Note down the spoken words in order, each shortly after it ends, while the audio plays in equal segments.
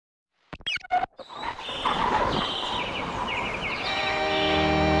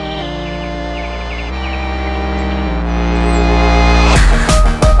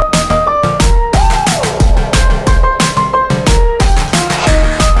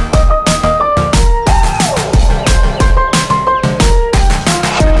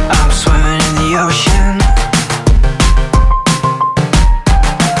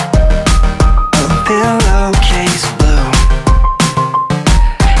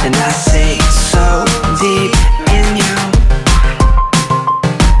I sink so deep in you.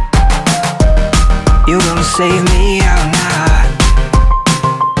 You gonna save me or not?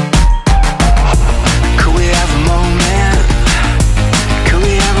 Could we have a moment? Could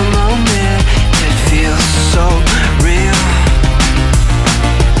we have a moment? It feels so real.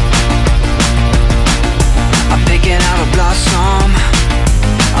 I'm picking out a blossom,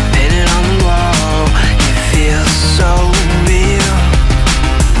 I pin it on the wall. It feels so real,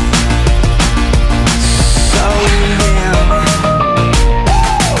 so real.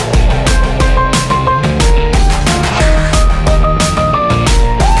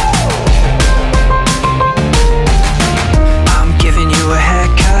 I'm giving you a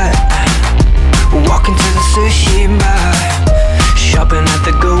haircut, walking to the sushi bar, shopping at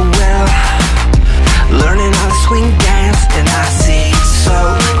the Goodwill, learning how to swing dance, and I see so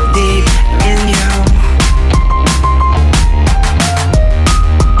deep in you.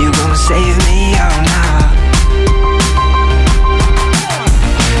 You gonna save me or not?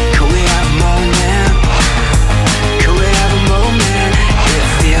 Could we have a moment? Could we have a moment? It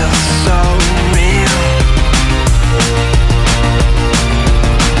feels so real.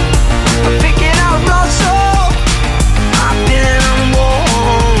 I'm picking out a blossom, I've been on the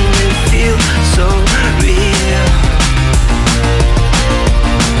wall. It feels so real.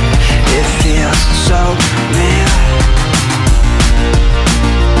 It feels so real.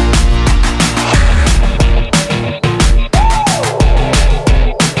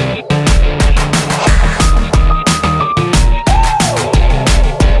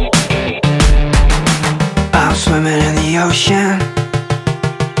 I'm swimming in the ocean,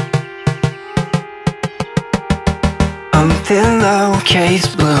 I'm pillowcase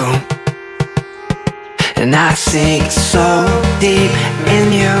blue, and I sink so deep in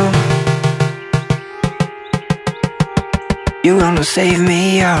you. You gonna save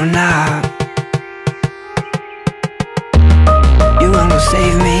me or not? You gonna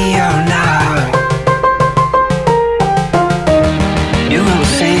save me